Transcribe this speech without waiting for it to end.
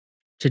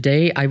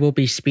Today I will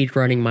be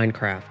speedrunning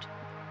Minecraft.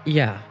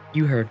 Yeah,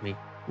 you heard me.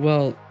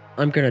 Well,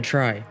 I'm gonna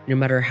try. No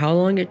matter how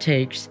long it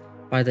takes,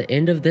 by the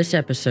end of this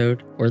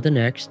episode, or the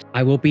next,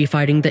 I will be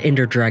fighting the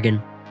Ender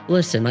Dragon.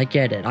 Listen, I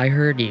get it, I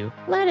heard you.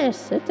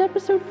 Lettuce, it's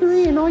episode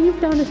 3 and all you've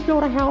done is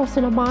build a house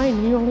and a mine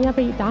and you only have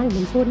 8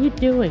 diamonds. What are you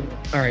doing?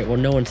 Alright, well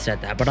no one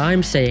said that, but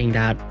I'm saying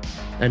that.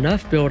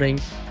 Enough building,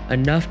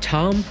 enough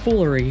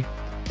tomfoolery.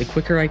 The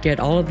quicker I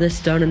get all of this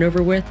done and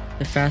over with,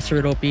 the faster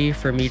it'll be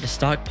for me to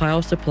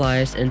stockpile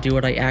supplies and do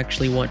what I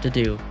actually want to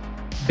do.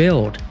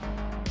 Build.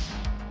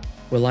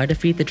 Will I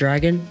defeat the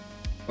dragon?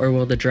 Or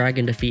will the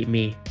dragon defeat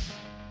me?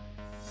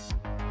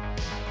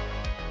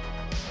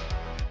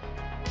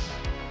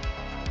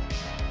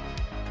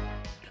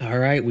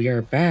 Alright, we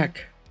are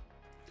back.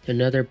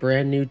 Another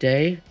brand new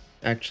day.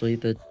 Actually,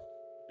 the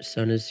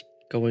sun is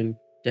going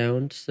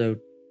down, so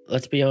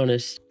let's be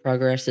honest,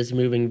 progress is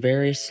moving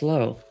very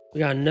slow. We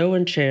got no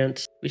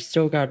enchants. We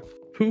still got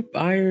poop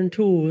iron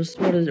tools.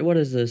 What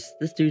is this?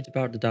 This dude's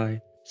about to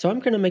die. So I'm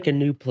gonna make a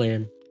new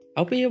plan.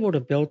 I'll be able to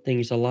build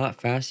things a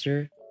lot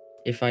faster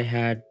if I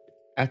had,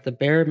 at the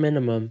bare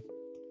minimum,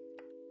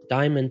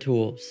 diamond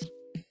tools.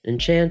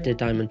 Enchanted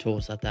diamond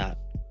tools at that.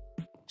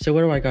 So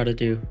what do I gotta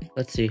do?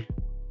 Let's see.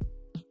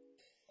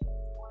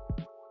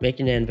 Make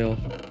an anvil.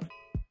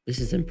 This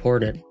is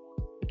important.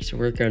 So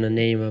we're gonna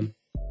name him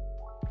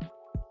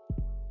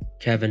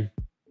Kevin.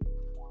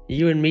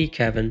 You and me,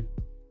 Kevin.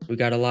 We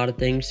got a lot of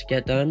things to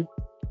get done,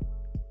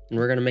 and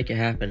we're gonna make it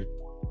happen.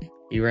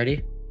 You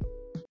ready?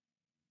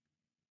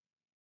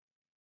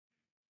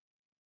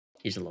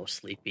 He's a little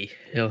sleepy.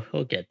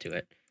 He'll get to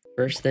it.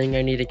 First thing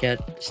I need to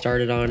get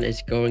started on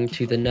is going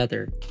to the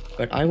Nether.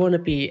 But I want to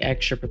be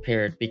extra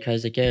prepared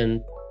because,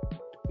 again,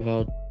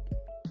 well,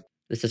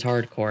 this is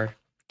hardcore.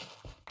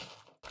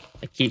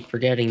 I keep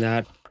forgetting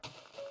that.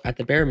 At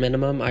the bare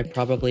minimum, I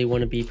probably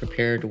want to be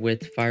prepared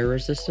with fire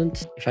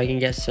resistance. If I can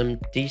get some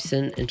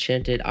decent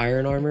enchanted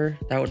iron armor,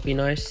 that would be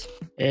nice.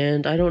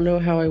 And I don't know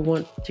how I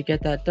want to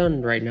get that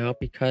done right now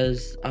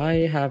because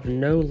I have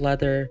no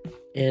leather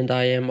and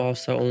I am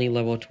also only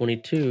level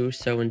 22,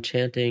 so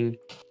enchanting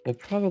will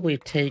probably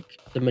take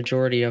the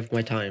majority of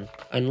my time.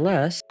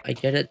 Unless I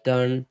get it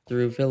done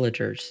through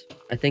villagers.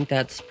 I think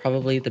that's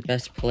probably the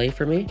best play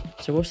for me,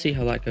 so we'll see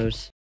how that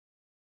goes.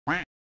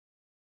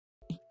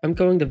 I'm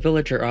going the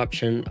villager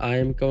option. I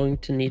am going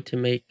to need to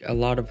make a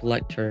lot of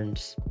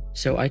lecterns.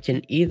 So I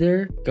can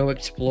either go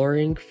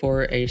exploring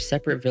for a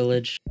separate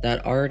village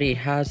that already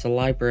has a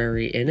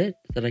library in it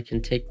that I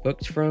can take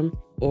books from,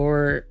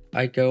 or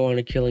I go on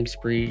a killing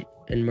spree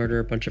and murder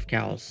a bunch of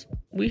cows.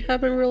 We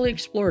haven't really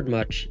explored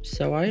much,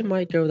 so I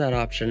might go that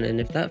option, and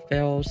if that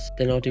fails,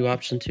 then I'll do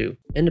option 2.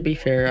 And to be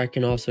fair, I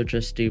can also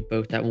just do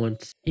both at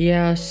once.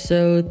 Yeah,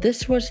 so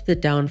this was the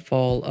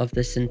downfall of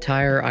this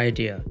entire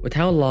idea. With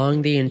how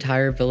long the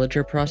entire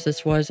villager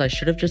process was, I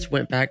should have just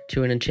went back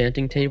to an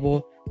enchanting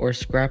table or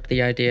scrapped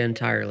the idea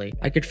entirely.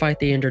 I could fight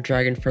the Ender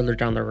Dragon further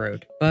down the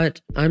road. But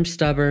I'm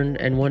stubborn,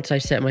 and once I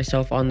set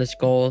myself on this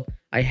goal,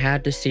 I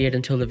had to see it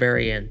until the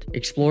very end.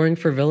 Exploring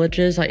for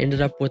villages, I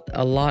ended up with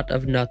a lot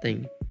of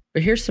nothing.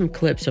 But here's some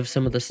clips of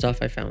some of the stuff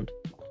I found.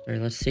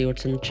 Alright, let's see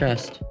what's in the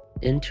chest.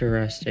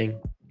 Interesting.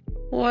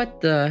 What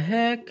the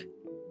heck?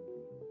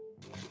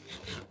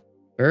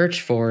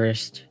 Birch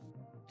forest.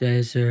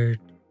 Desert.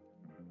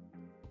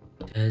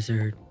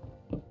 Desert.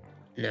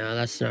 No,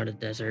 that's not a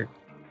desert.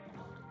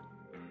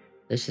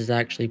 This is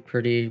actually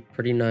pretty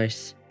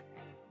nice.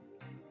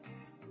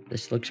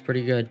 This looks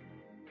pretty good.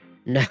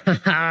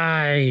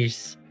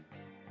 Nice!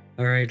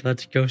 Alright,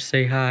 let's go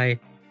say hi.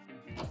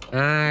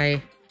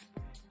 Hi.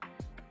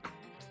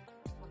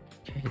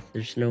 Okay,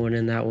 there's no one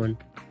in that one.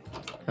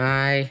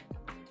 Hi.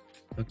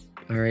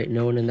 Alright,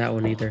 no one in that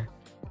one either.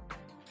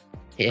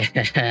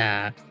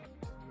 Yeah.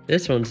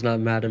 This one's not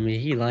mad at me.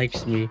 He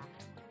likes me.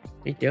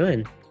 What are you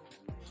doing?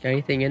 Got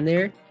anything in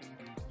there?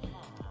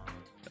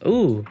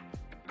 Ooh.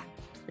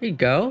 There you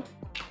go.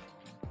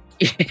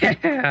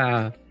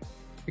 Yeah.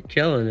 You're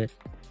killing it.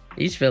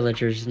 These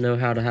villagers know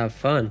how to have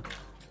fun.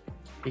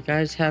 You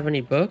guys have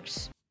any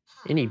books?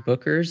 Any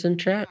bookers in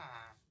chat?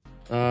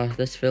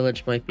 This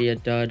village might be a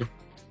dud.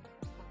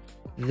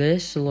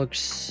 This looks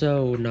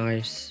so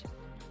nice.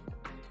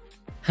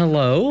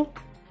 Hello?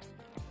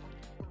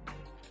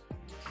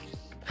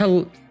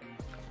 Hello?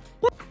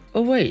 What?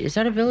 Oh wait, is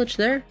that a village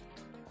there?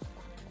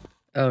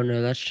 Oh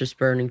no, that's just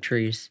burning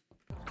trees.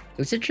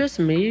 Is it just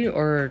me,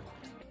 or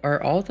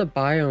are all the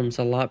biomes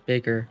a lot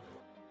bigger?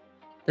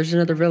 There's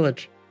another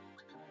village.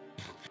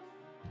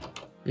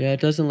 Yeah,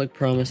 it doesn't look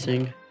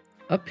promising.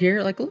 Up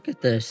here, like, look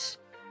at this.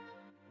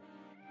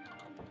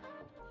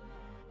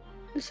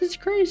 This is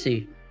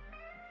crazy.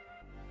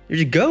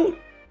 There's a goat.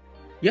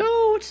 Yo,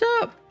 what's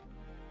up?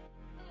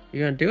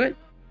 You gonna do it?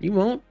 You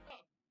won't.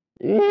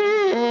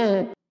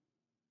 Oh,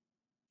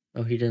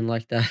 he didn't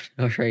like that.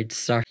 Alright,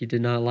 sorry. He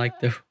did not like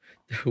the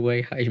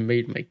way I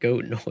made my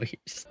goat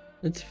noise.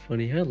 That's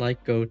funny. I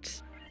like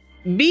goats.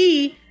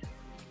 Bee!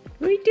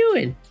 What are you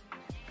doing?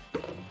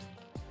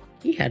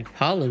 He had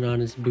pollen on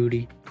his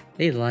booty.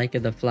 They like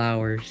the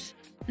flowers.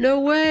 No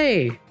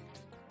way!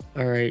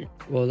 Alright,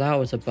 well that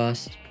was a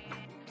bust.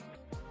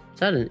 Is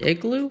that an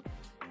igloo?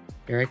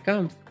 Here I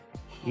come.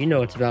 You know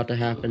what's about to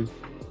happen.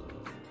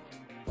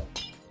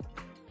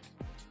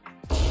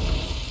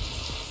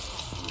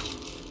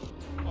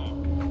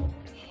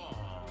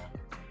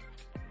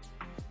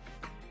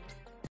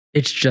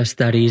 It's just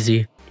that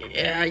easy.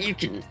 Yeah, you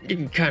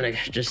can kind of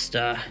just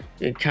you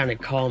can kind of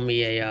call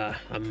me a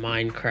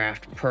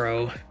Minecraft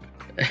pro.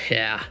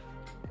 Yeah,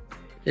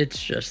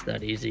 it's just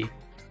that easy.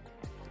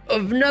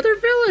 Another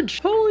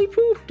village! Holy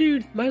poop,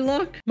 dude! My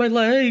luck, my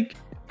leg.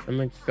 I'm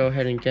gonna go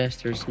ahead and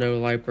guess there's no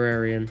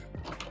librarian.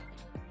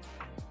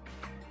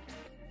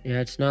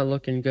 Yeah, it's not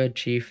looking good,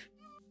 Chief.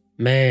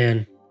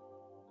 Man.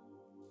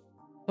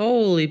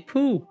 Holy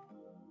poop.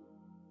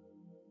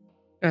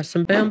 Got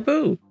some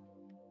bamboo.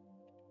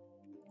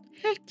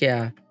 Heck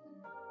yeah.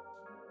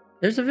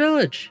 There's a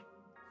village.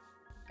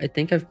 I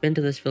think I've been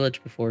to this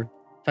village before.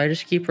 If I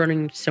just keep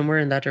running somewhere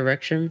in that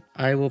direction,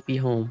 I will be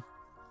home.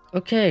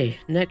 Okay,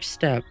 next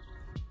step.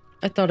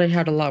 I thought I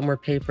had a lot more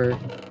paper,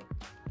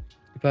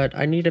 but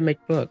I need to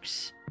make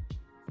books.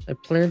 I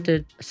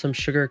planted some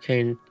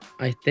sugarcane,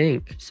 I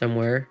think,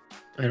 somewhere.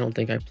 I don't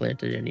think I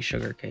planted any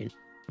sugarcane.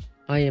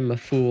 I am a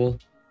fool.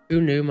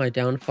 Who knew my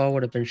downfall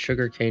would have been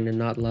sugarcane and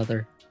not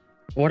leather?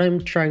 What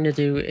I'm trying to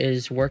do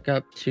is work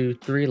up to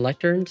 3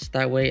 lecterns.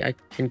 That way I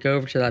can go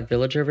over to that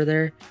village over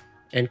there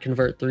and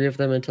convert 3 of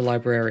them into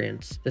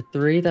librarians. The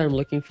 3 that I'm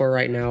looking for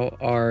right now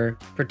are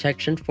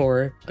Protection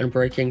 4,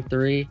 Unbreaking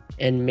 3,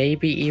 and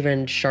maybe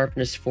even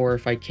Sharpness 4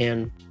 if I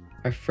can.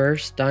 Our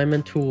first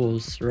diamond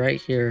tools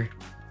right here.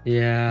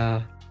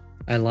 Yeah,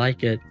 I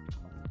like it.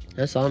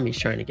 That zombie's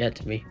trying to get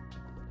to me.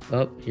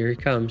 Oh, here he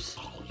comes.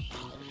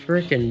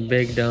 Frickin'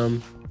 big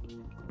dumb.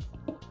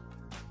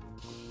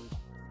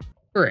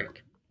 Frick.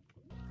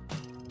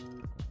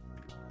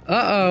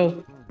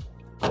 Uh-oh.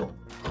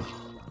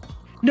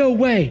 No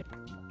way!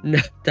 No,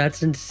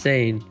 that's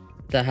insane.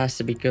 That has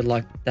to be good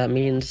luck. That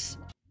means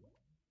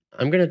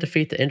I'm gonna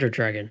defeat the Ender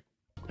Dragon.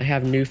 I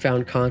have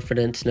newfound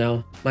confidence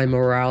now. My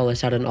morale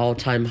is at an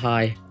all-time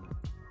high.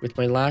 With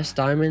my last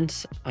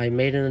diamonds, I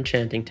made an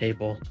enchanting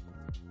table.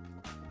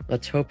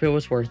 Let's hope it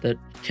was worth it.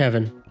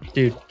 Kevin.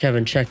 Dude,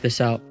 Kevin, check this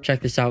out.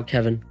 Check this out,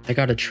 Kevin. I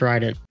got a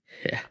trident.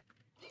 Yeah.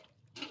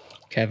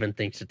 Kevin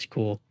thinks it's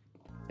cool.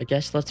 I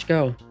guess let's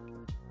go.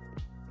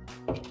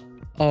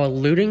 Oh,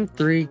 looting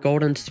 3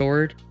 golden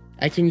sword.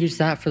 I can use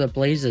that for the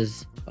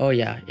blazes. Oh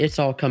yeah, it's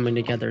all coming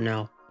together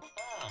now.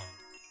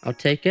 I'll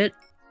take it.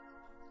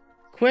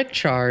 Quick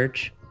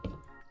charge.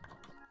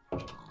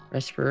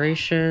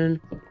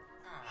 Respiration.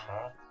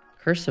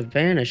 Curse of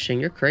vanishing.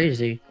 You're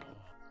crazy.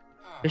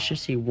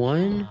 Efficiency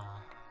 1.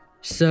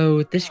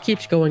 So this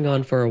keeps going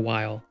on for a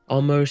while.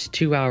 Almost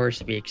 2 hours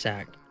to be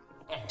exact.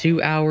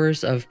 2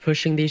 hours of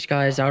pushing these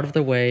guys out of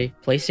the way,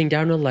 placing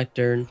down a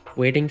lectern,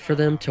 waiting for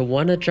them to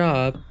want a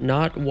job,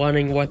 not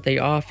wanting what they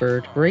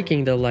offered,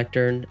 breaking the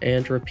lectern,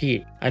 and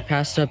repeat. I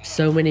passed up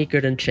so many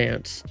good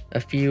enchants. A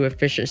few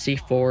efficiency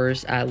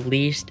 4s, at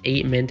least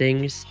 8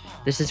 mendings.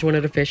 This is when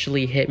it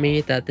officially hit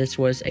me that this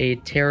was a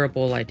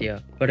terrible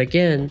idea. But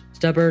again,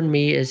 stubborn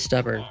me is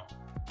stubborn.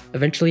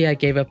 Eventually I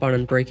gave up on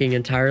unbreaking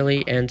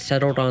entirely and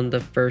settled on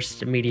the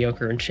first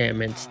mediocre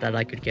enchantments that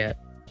I could get.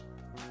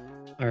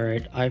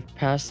 Alright, I've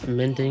passed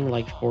mending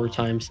like 4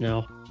 times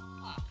now.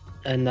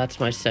 And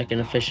that's my second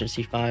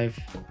efficiency 5.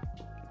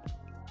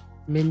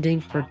 Mending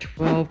for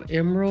 12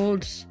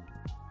 emeralds?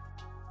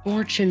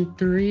 Fortune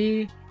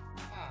 3?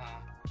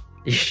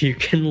 You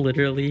can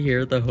literally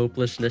hear the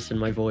hopelessness in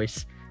my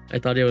voice. I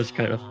thought it was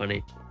kind of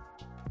funny.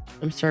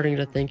 I'm starting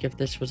to think if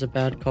this was a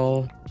bad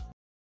call.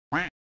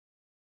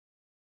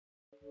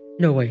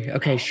 No way.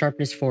 Okay,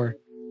 sharpness 4.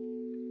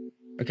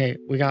 Okay,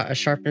 we got a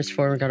sharpness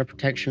 4 and we got a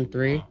protection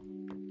 3.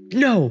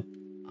 No!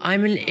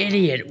 I'm an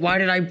idiot. Why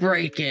did I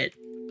break it?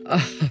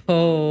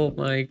 Oh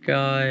my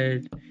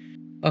god.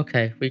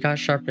 Okay, we got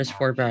sharpness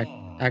 4 back.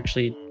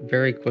 Actually,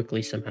 very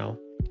quickly somehow.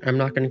 I'm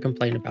not going to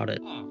complain about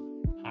it.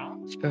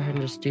 Let's go ahead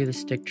and just do the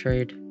stick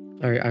trade.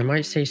 Alright, I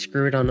might say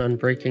screw it on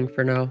unbreaking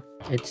for now.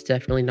 It's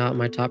definitely not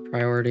my top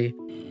priority.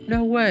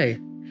 No way.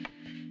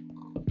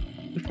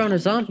 We found a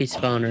zombie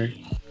spawner.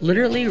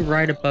 Literally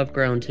right above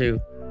ground too.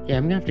 Yeah,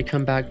 I'm gonna have to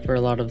come back for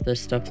a lot of this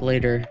stuff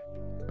later.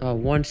 Oh,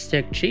 1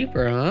 stick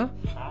cheaper, huh?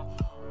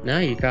 Now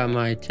you got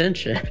my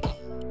attention.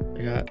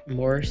 I got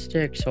more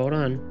sticks, hold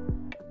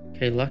on.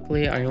 Okay,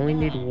 luckily I only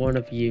need 1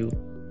 of you.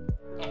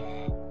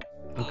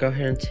 I'll go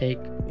ahead and take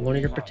 1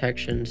 of your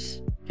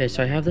protections. Okay,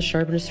 so I have the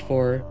sharpness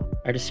 4.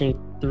 I just need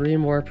 3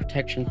 more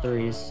protection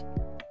 3s.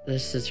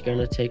 This is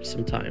gonna take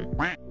some time.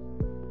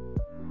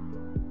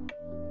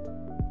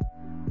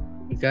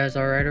 You guys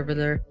alright over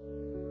there?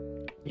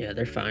 Yeah,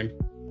 they're fine.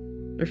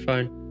 They're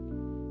fine.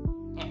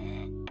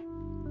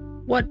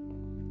 What?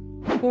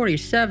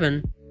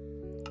 47?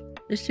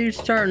 This dude's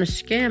starting to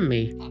scam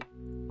me.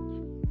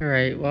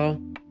 Alright,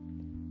 well,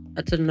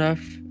 that's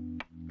enough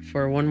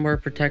for 1 more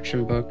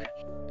protection book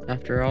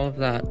after all of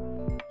that.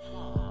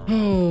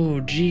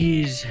 Oh,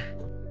 geez.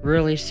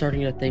 Really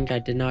starting to think I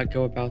did not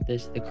go about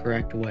this the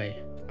correct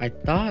way. I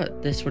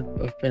thought this would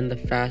have been the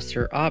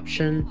faster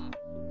option,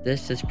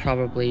 this is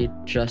probably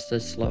just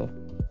as slow.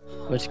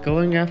 Was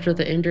going after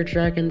the Ender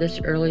Dragon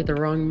this early the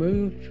wrong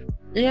move?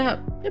 Yeah,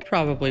 it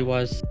probably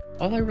was.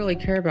 All I really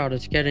care about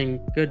is getting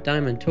good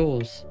diamond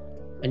tools.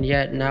 And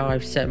yet now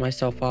I've set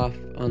myself off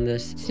on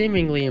this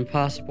seemingly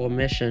impossible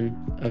mission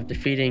of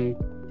defeating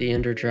the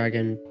Ender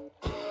Dragon.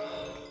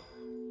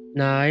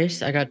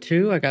 Nice, I got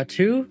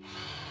two.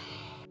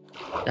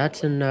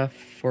 That's enough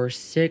for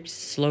 6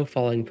 slow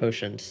falling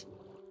potions.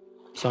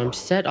 So I'm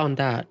set on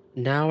that.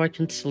 Now I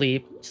can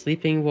sleep.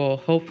 Sleeping will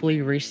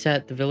hopefully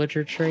reset the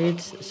villager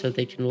trades so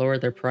they can lower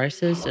their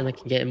prices and I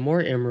can get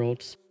more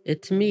emeralds.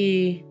 It's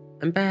me.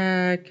 I'm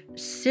back.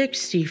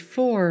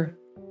 64.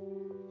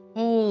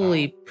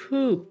 Holy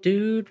poop,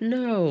 dude.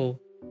 No.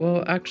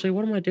 Well, actually,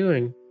 what am I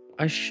doing?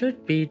 I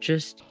should be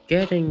just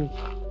getting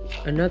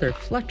another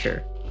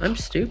Fletcher. I'm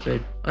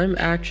stupid. I'm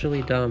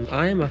actually dumb.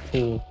 I am a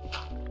fool.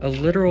 A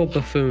literal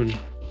buffoon.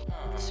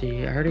 Let's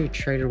see, I already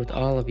traded with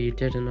all of you,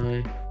 didn't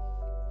I?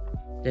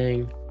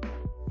 Dang.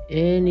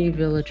 Any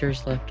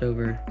villagers left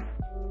over?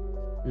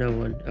 No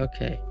one.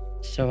 Okay.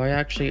 So I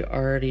actually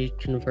already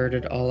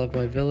converted all of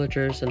my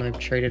villagers and I've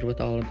traded with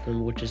all of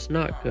them, which is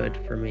not good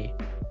for me.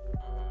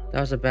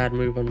 That was a bad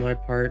move on my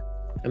part.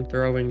 I'm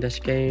throwing this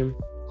game.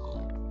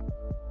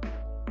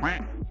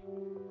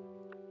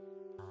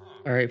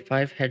 Alright,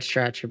 5 head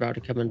strats are about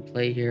to come and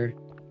play here.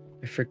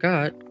 I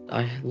forgot,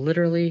 I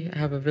literally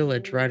have a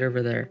village right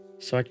over there.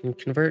 So I can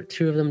convert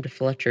 2 of them to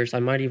Fletchers. I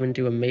might even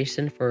do a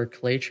mason for a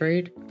clay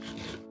trade.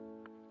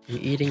 I'm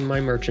eating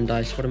my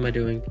merchandise. What am I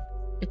doing?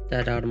 Get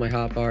that out of my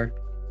hotbar.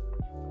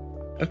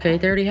 Okay,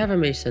 they already have a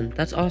mason.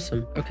 That's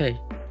awesome. Okay.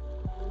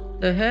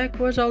 The heck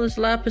was all this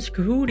lapis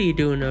kahootie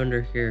doing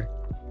under here?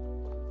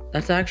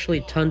 That's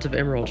actually tons of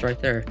emeralds right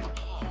there.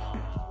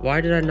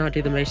 Why did I not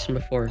do the mason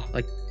before?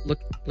 Like, look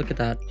at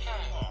that.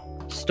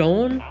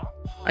 Stone?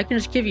 I can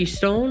just give you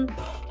stone?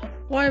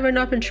 Why have I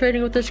not been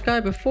trading with this guy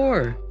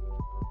before?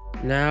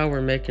 Now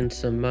we're making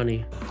some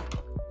money.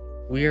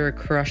 We are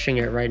crushing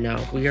it right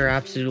now. We are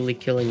absolutely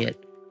killing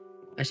it.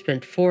 I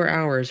spent 4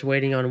 hours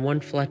waiting on 1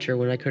 Fletcher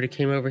when I could have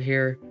came over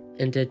here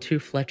and did 2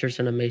 Fletchers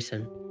and a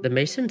mason. The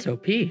mason's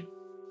OP.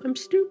 I'm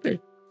stupid.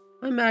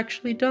 I'm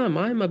actually dumb.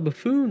 I'm a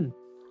buffoon.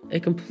 A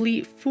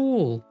complete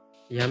fool.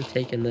 Yeah, I'm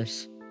taking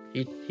this.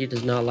 He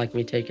does not like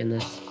me taking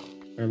this.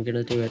 But I'm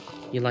gonna do it.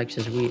 He likes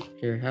his wheat.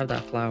 Here, have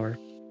that flour.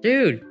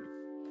 Dude,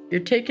 you're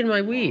taking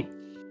my wheat.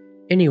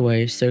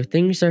 Anyway, so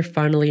things are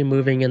finally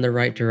moving in the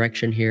right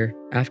direction here.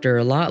 After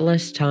a lot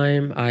less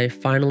time, I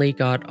finally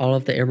got all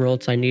of the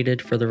emeralds I needed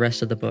for the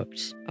rest of the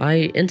books.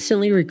 I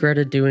instantly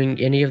regretted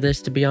doing any of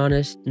this, to be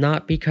honest,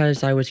 not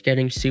because I was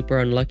getting super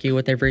unlucky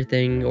with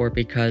everything or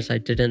because I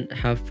didn't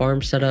have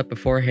farms set up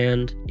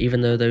beforehand,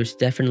 even though those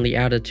definitely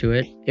added to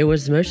it. It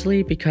was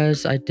mostly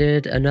because I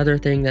did another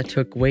thing that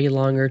took way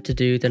longer to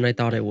do than I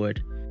thought it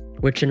would,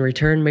 which in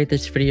return made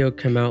this video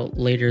come out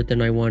later than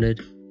I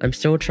wanted. I'm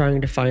still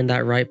trying to find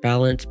that right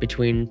balance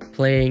between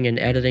playing and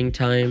editing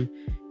time,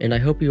 and I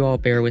hope you all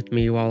bear with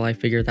me while I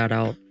figure that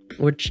out.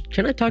 Which,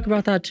 can I talk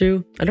about that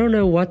too? I don't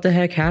know what the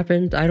heck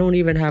happened. I don't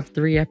even have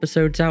 3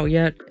 episodes out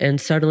yet,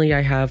 and suddenly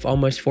I have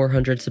almost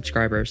 400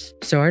 subscribers.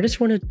 So I just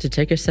wanted to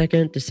take a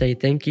second to say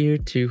thank you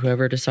to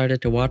whoever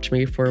decided to watch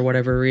me for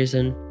whatever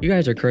reason. You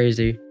guys are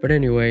crazy. But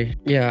anyway,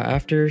 yeah,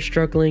 after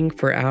struggling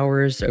for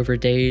hours over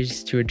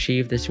days to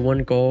achieve this one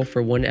goal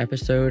for 1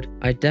 episode,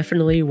 I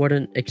definitely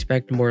wouldn't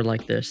expect more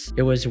like this.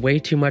 It was way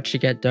too much to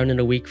get done in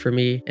a week for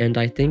me, and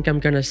I think I'm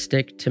gonna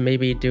stick to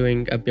maybe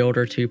doing a build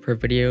or 2 per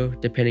video,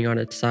 depending on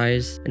its size.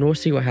 And we'll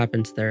see what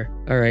happens there.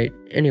 Alright,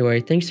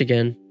 anyway, thanks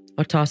again.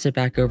 I'll toss it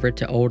back over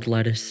to old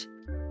lettuce.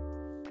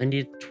 I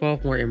need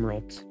 12 more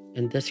emeralds,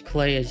 and this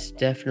clay is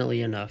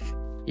definitely enough.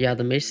 Yeah,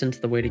 the mason's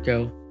the way to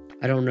go.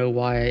 I don't know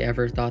why I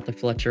ever thought the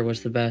Fletcher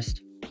was the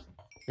best.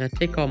 Now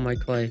take all my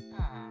clay.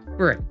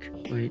 Brick.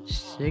 Wait,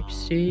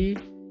 60,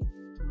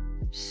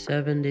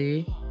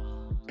 70,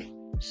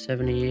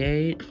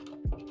 78,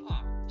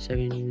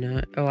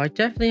 79. Oh, I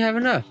definitely have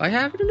enough. I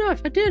have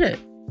enough. I did it.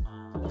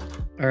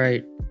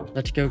 Alright.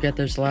 Let's go get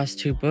those last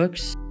 2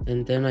 books,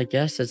 and then I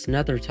guess it's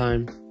nether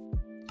time.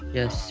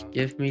 Yes,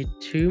 give me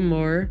 2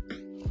 more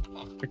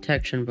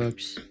protection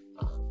books.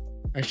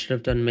 I should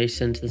have done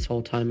masons this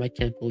whole time. I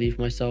can't believe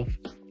myself.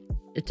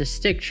 It's a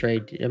stick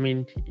trade. I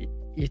mean,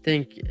 you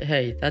think,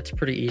 hey, that's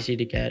pretty easy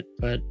to get,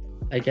 but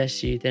I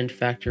guess you then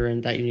factor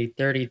in that you need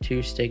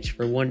 32 sticks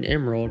for 1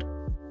 emerald,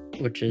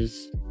 which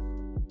is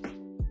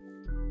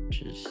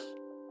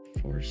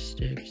 4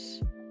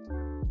 sticks.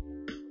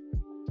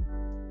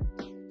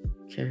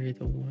 Carry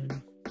the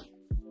 1,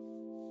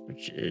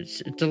 which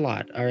is, it's a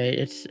lot. All right,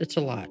 it's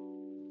a lot.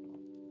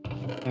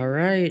 All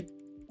right,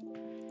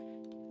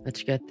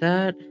 let's get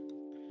that.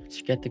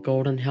 Let's get the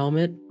golden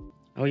helmet.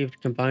 I'll even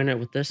combine it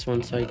with this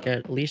one so I get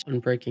at least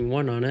unbreaking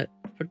 1 on it.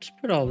 But just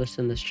put all this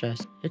in this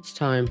chest. It's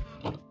time.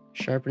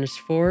 Sharpness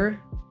 4,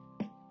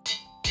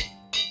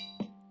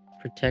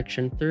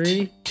 protection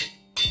 3.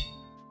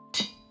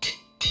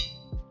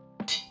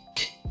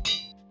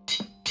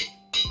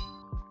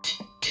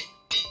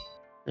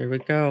 There we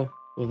go.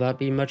 Will that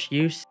be much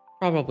use?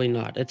 Probably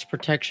not. It's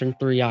protection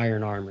 3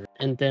 iron armor.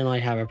 And then I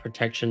have a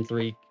protection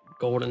 3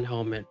 golden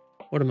helmet.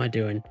 What am I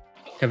doing?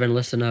 Kevin,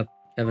 listen up.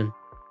 Kevin,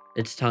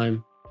 it's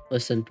time.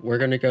 Listen, we're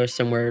gonna go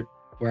somewhere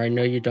where I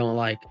know you don't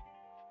like.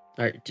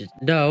 All right,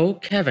 no,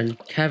 Kevin,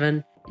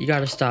 you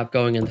gotta stop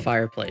going in the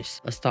fireplace.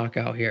 Let's talk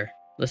out here.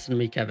 Listen to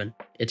me, Kevin.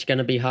 It's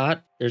gonna be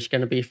hot. There's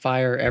gonna be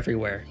fire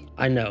everywhere.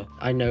 I know.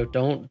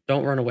 Don't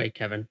run away,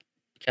 Kevin.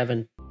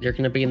 Kevin, you're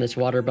gonna be in this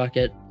water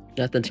bucket.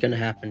 Nothing's gonna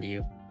happen to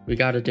you. We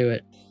gotta do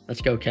it.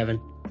 Let's go, Kevin.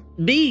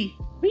 B,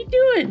 what are you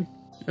doing?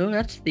 No,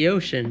 that's the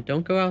ocean.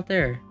 Don't go out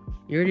there.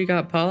 You already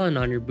got pollen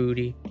on your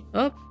booty.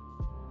 Oh,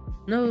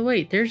 no,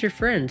 wait, there's your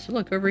friends.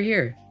 Look over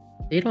here.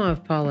 They don't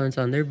have pollens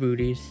on their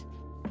booties.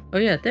 Oh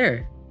yeah,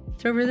 there.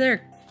 It's over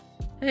there.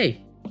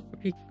 Hey,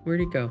 where'd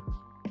he go?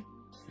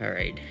 All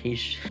right,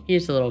 he's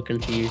a little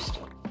confused,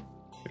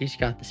 but he's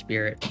got the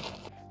spirit.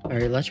 All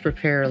right, let's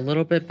prepare a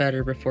little bit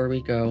better before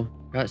we go.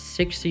 Got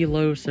 60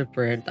 loaves of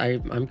bread.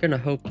 I'm gonna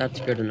hope that's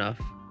good enough.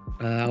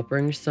 I'll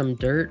bring some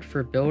dirt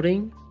for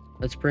building.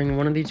 Let's bring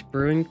one of these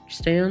brewing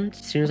stands.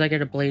 As soon as I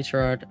get a blaze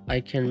rod,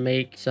 I can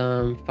make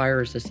some fire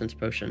resistance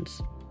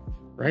potions.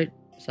 Right?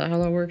 Is that how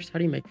that works? How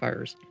do you make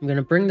fires? I'm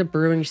gonna bring the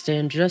brewing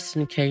stand just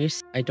in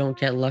case I don't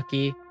get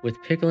lucky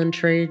with pickling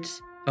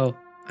trades. Oh,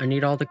 I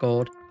need all the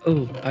gold.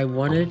 Oh,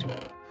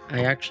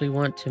 I actually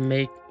want to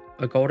make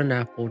a golden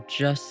apple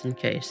just in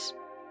case.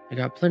 I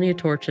got plenty of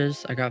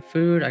torches. I got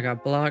food. I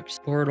got blocks.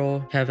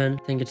 Portal. Kevin,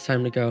 I think it's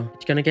time to go.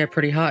 It's gonna get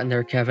pretty hot in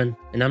there, Kevin.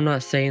 And I'm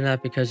not saying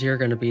that because you're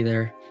gonna be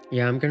there.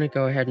 Yeah, I'm gonna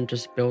go ahead and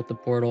just build the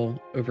portal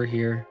over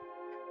here.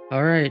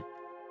 All right.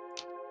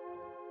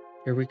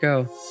 Here we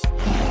go.